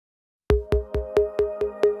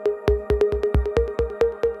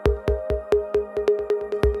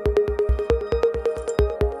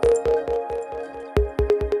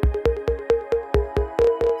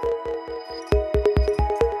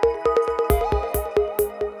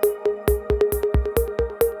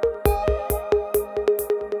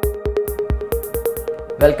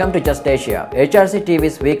Welcome to Just Asia, AHRC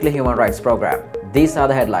TV's weekly human rights program. These are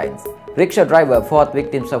the headlines. Rickshaw driver fourth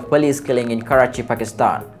victims of police killing in Karachi,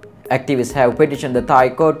 Pakistan. Activists have petitioned the Thai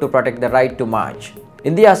court to protect the right to march.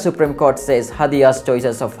 India's Supreme Court says Hadia's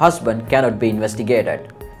choices of husband cannot be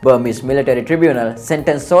investigated. Burmese military tribunal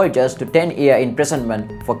sentenced soldiers to 10-year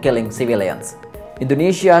imprisonment for killing civilians.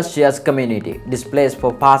 Indonesia's Shias community displaced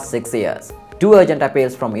for past 6 years. Two urgent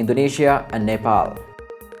appeals from Indonesia and Nepal.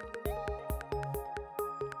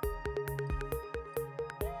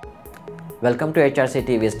 Welcome to AHRC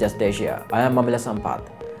TV's Just Asia. I am Mamila Sampath.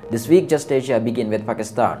 This week Just Asia begins with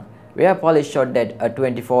Pakistan, where police shot dead a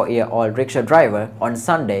 24-year-old rickshaw driver on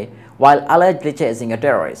Sunday while allegedly chasing a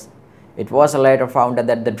terrorist. It was later found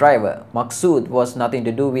that the driver, Maqsood, was nothing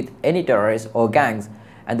to do with any terrorists or gangs,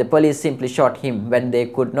 and the police simply shot him when they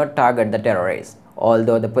could not target the terrorist.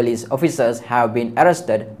 Although the police officers have been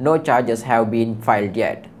arrested, no charges have been filed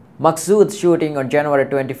yet. Maqsood's shooting on January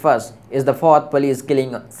 21st is the fourth police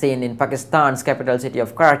killing seen in Pakistan's capital city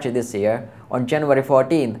of Karachi this year. On January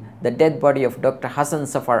 14th, the dead body of Dr. Hassan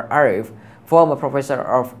Safar Arif, former professor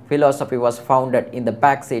of philosophy, was found in the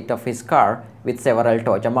back seat of his car with several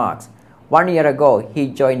torture marks. 1 year ago, he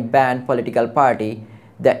joined banned political party,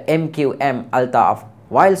 the MQM Altaf.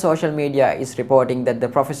 While social media is reporting that the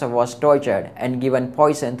professor was tortured and given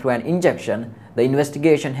poison through an injection, the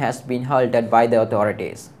investigation has been halted by the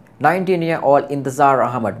authorities. 19-year-old Intizar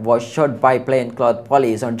Ahmad was shot by plainclothes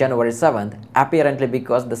police on January 7th, apparently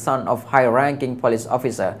because the son of high-ranking police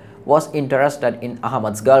officer was interested in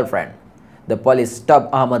Ahmad's girlfriend. The police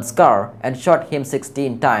stopped Ahmad's car and shot him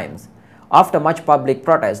 16 times. After much public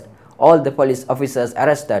protest, all the police officers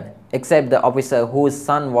arrested except the officer whose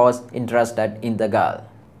son was interested in the girl.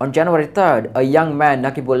 On January 3rd, a young man,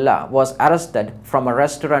 Nakibullah, was arrested from a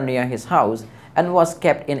restaurant near his house and was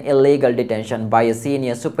kept in illegal detention by a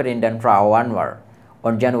senior superintendent, Rao Anwar.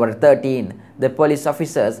 On January 13, the police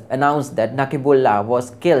officers announced that Nakibullah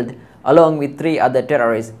was killed along with 3 other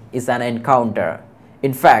terrorists in an encounter.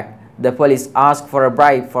 In fact, the police asked for a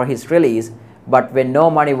bribe for his release, but when no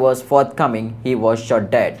money was forthcoming, he was shot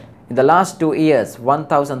dead. In the last 2 years,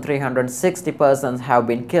 1,360 persons have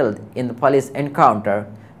been killed in the police encounter.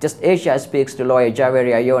 Just Asia speaks to Lawyer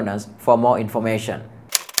Javeria Younes for more information.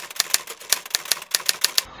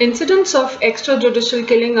 Incidents of extrajudicial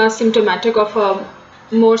killing are symptomatic of a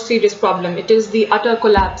more serious problem. It is the utter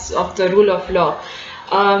collapse of the rule of law.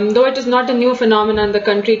 Though it is not a new phenomenon in the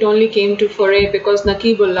country, it only came to foray because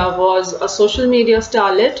Nakibullah was a social media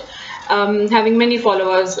starlet, having many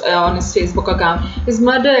followers on his Facebook account. His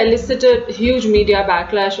murder elicited huge media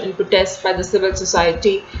backlash and protests by the civil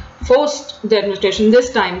society, forced the administration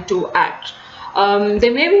this time to act.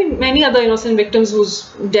 There may be many other innocent victims whose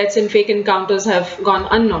deaths in fake encounters have gone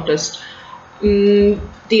unnoticed.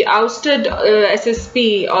 The ousted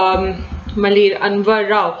SSP Malir Anwar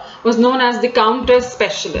Rao was known as the counter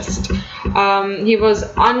specialist. He was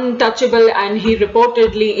untouchable and he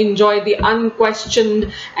reportedly enjoyed the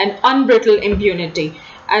unquestioned and unbrittled impunity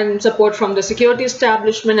and support from the security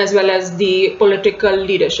establishment as well as the political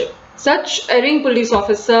leadership. Such erring police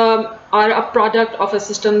officers are a product of a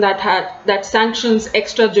system that sanctions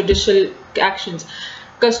extrajudicial actions.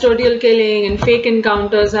 Custodial killing and fake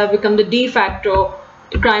encounters have become the de facto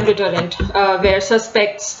crime deterrent, where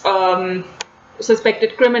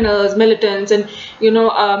suspected criminals, militants, and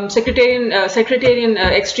sectarian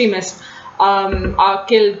extremists are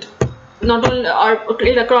killed. Not only are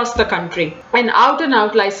killed across the country. An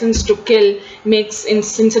out-and-out license to kill makes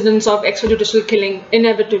incidents of extrajudicial killing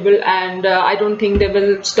inevitable, and I don't think they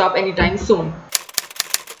will stop anytime soon.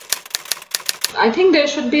 I think there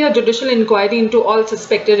should be a judicial inquiry into all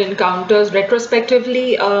suspected encounters.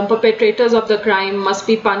 Retrospectively, perpetrators of the crime must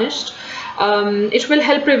be punished. It will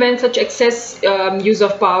help prevent such excess use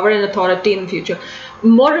of power and authority in the future.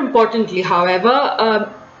 More importantly,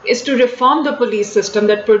 however, is to reform the police system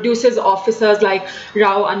that produces officers like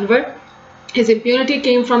Rao Anwar. His impunity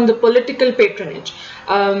came from the political patronage.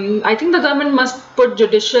 I think the government must put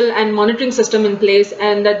judicial and monitoring system in place,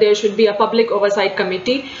 and that there should be a public oversight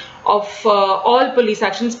committee of all police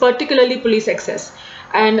actions, particularly police excess.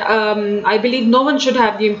 And I believe no one should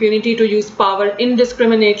have the impunity to use power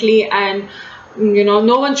indiscriminately, and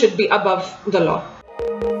no one should be above the law.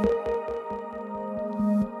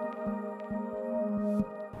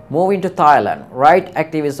 Moving to Thailand, right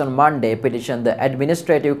activists on Monday petitioned the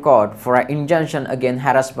administrative court for an injunction against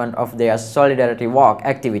harassment of their Solidarity Walk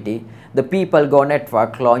activity. The People Go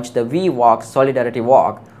Network launched the We Walk Solidarity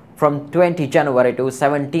Walk from 20 January to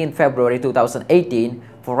 17 February 2018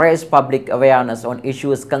 for raise public awareness on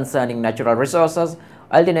issues concerning natural resources,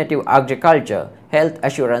 alternative agriculture, health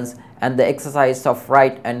assurance, and the exercise of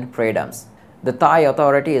rights and freedoms. The Thai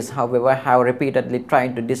authorities, however, have repeatedly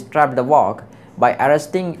tried to disrupt the walk by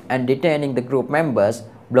arresting and detaining the group members,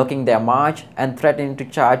 blocking their march, and threatening to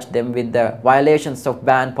charge them with the violations of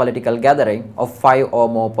banned political gathering of 5 or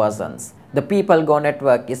more persons. The People Go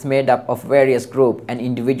network is made up of various groups and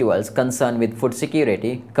individuals concerned with food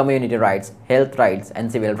security, community rights, health rights, and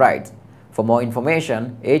civil rights. For more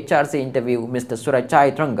information, AHRC interviewed Mr.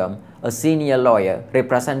 Surachai Trongngam, a senior lawyer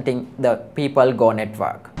representing the People Go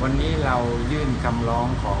network. วันนี้เรายื่นคำร้อง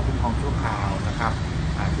ขอคุ้มครองชั่วคราวนะครับ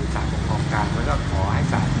ที่ศาลปกครองกลางแล้วก็ขอให้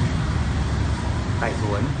ศาลไต่ส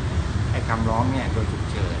วนไอ้คำร้องเนี่ยโดยฉุก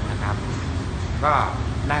เฉินนะครับก็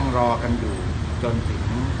นั่งรอกันอยู่จนถึง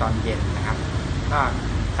ตอนเย็นนะครับก็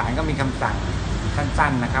ศาลก็มีคำสั่งสั้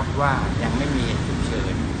นๆนะครับว่ายังไม่มีเหตุฉุกเฉิ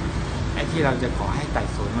นไอ้ที่เราจะขอให้ไต่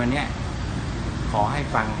สวนวันนี้ขอให้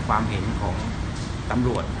ฟังความเห็นของตำร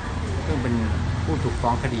วจซึ่งเป็นผู้ถูกฟ้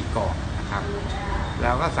องคดีก่อนนะครับแ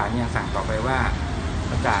ล้วก็ศาลยังสั่งต่อไปว่า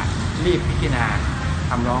จะรีบพิจารณา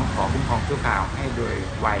คำร้องขอคุ้มครองชั่วคราวให้โดย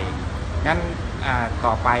ไวงั้น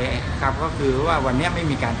ต่อไปครับก็คือว่าวันนี้ไม่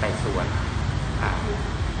มีการไต่สวน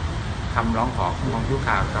คำร้องขอคุ้มครองชั่วค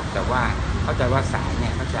ราวครับแต่ว่าเข้าใจว่าศาลเนี่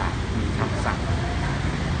ยก็จะมีคำสั่ง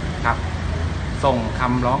ครับส่งค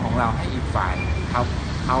ำร้องของเราให้อีกฝ่าย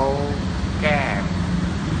เขาแก้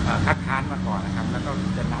คัดค้านมาก่อนนะครับแล้วก็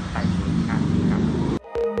จะนัดไต่สวนอีกครั้งครับ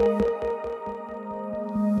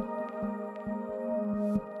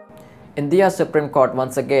India's Supreme Court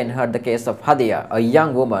once again heard the case of Hadia, a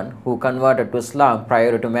young woman who converted to Islam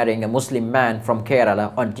prior to marrying a Muslim man from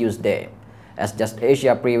Kerala on Tuesday. As Just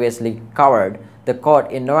Asia previously covered, the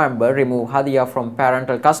court in November removed Hadia from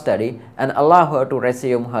parental custody and allowed her to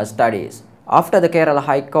resume her studies. After the Kerala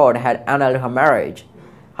High Court had annulled her marriage,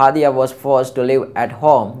 Hadia was forced to live at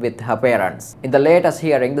home with her parents. In the latest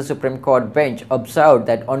hearing, the Supreme Court bench observed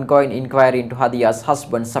that ongoing inquiry into Hadia's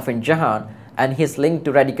husband Safin Jahan and his link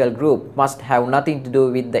to radical group must have nothing to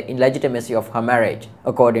do with the illegitimacy of her marriage.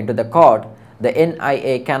 According to the court, the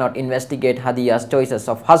NIA cannot investigate Hadia's choices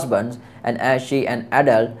of husbands and as she an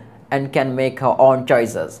adult and can make her own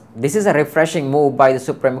choices. This is a refreshing move by the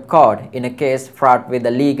Supreme Court in a case fraught with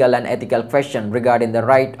a legal and ethical question regarding the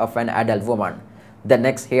right of an adult woman. The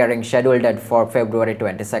next hearing scheduled for February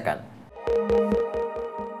 22nd.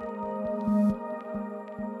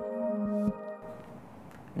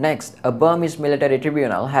 Next, a Burmese military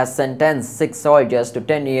tribunal has sentenced 6 soldiers to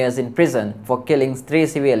 10 years in prison for killing 3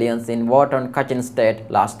 civilians in war-torn Kachin state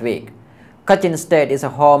last week. Kachin state is a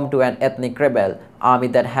home to an ethnic rebel army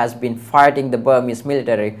that has been fighting the Burmese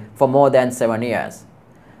military for more than 7 years.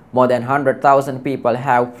 More than 100,000 people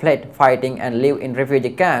have fled fighting and live in refugee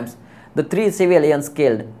camps. The 3 civilians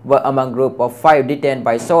killed were among a group of 5 detained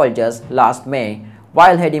by soldiers last May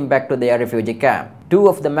while heading back to their refugee camp. 2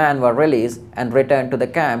 of the men were released and returned to the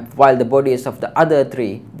camp while the bodies of the other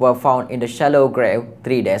 3 were found in the shallow grave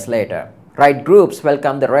 3 days later. Right groups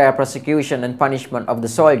welcomed the rare prosecution and punishment of the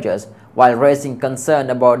soldiers while raising concern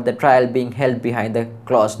about the trial being held behind the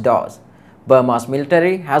closed doors. Burma's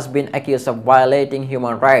military has been accused of violating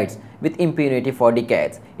human rights with impunity for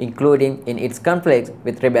decades, including in its conflicts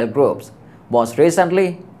with rebel groups. Most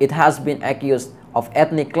recently, it has been accused of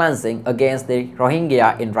ethnic cleansing against the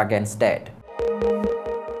Rohingya in Rakhine State.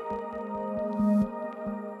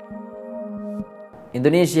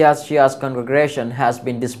 Indonesia's Shia's congregation has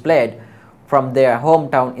been displaced from their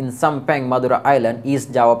hometown in Sampang, Madura Island,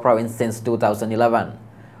 East Java province since 2011.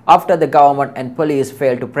 After the government and police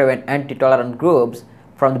failed to prevent anti-tolerant groups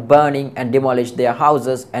from burning and demolish their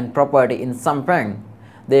houses and property in Sampang,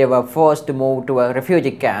 they were forced to move to a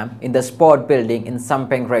refugee camp in the sport building in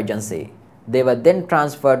Sampang Regency. They were then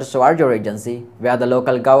transferred to Suarjo Regency, where the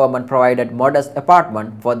local government provided modest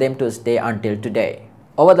apartment for them to stay until today.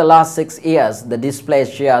 Over the last 6 years, the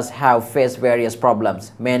displaced Shias have faced various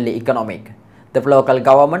problems, mainly economic. The local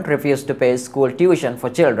government refused to pay school tuition for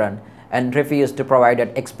children and refused to provide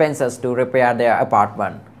expenses to repair their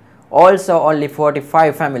apartment. Also, only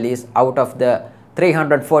 45 families out of the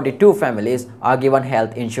 342 families are given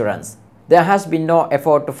health insurance. There has been no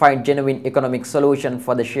effort to find genuine economic solution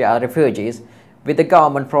for the Shia refugees, with the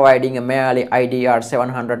government providing a merely IDR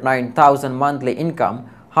 709,000 monthly income,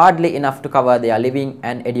 hardly enough to cover their living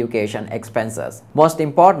and education expenses. Most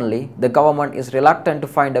importantly, the government is reluctant to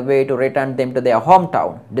find a way to return them to their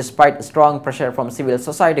hometown, despite strong pressure from civil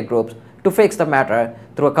society groups to fix the matter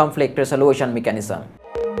through a conflict resolution mechanism.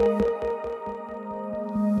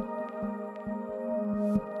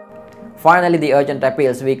 Finally, the Urgent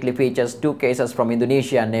Appeals Weekly features 2 cases from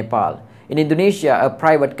Indonesia and Nepal. In Indonesia, a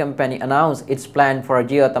private company announced its plan for a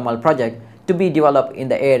geothermal project to to be developed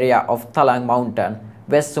in the area of Talang Mountain,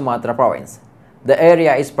 West Sumatra province. The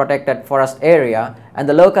area is protected forest area and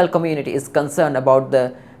the local community is concerned about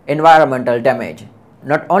the environmental damage.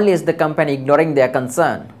 Not only is the company ignoring their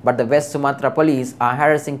concern, but the West Sumatra police are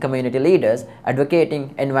harassing community leaders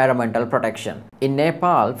advocating environmental protection. In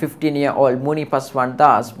Nepal, 15-year-old Muni Paswan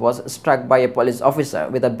Das was struck by a police officer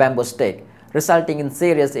with a bamboo stick, resulting in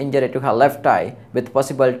serious injury to her left eye with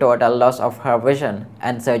possible total loss of her vision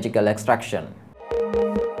and surgical extraction.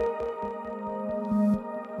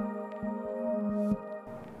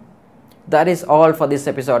 That is all for this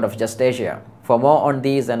episode of Just Asia. For more on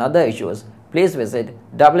these and other issues, please visit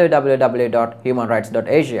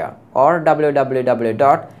www.humanrights.asia or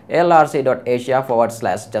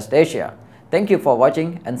www.ahlrc.asia/justasia. Thank you for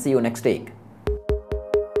watching and see you next week.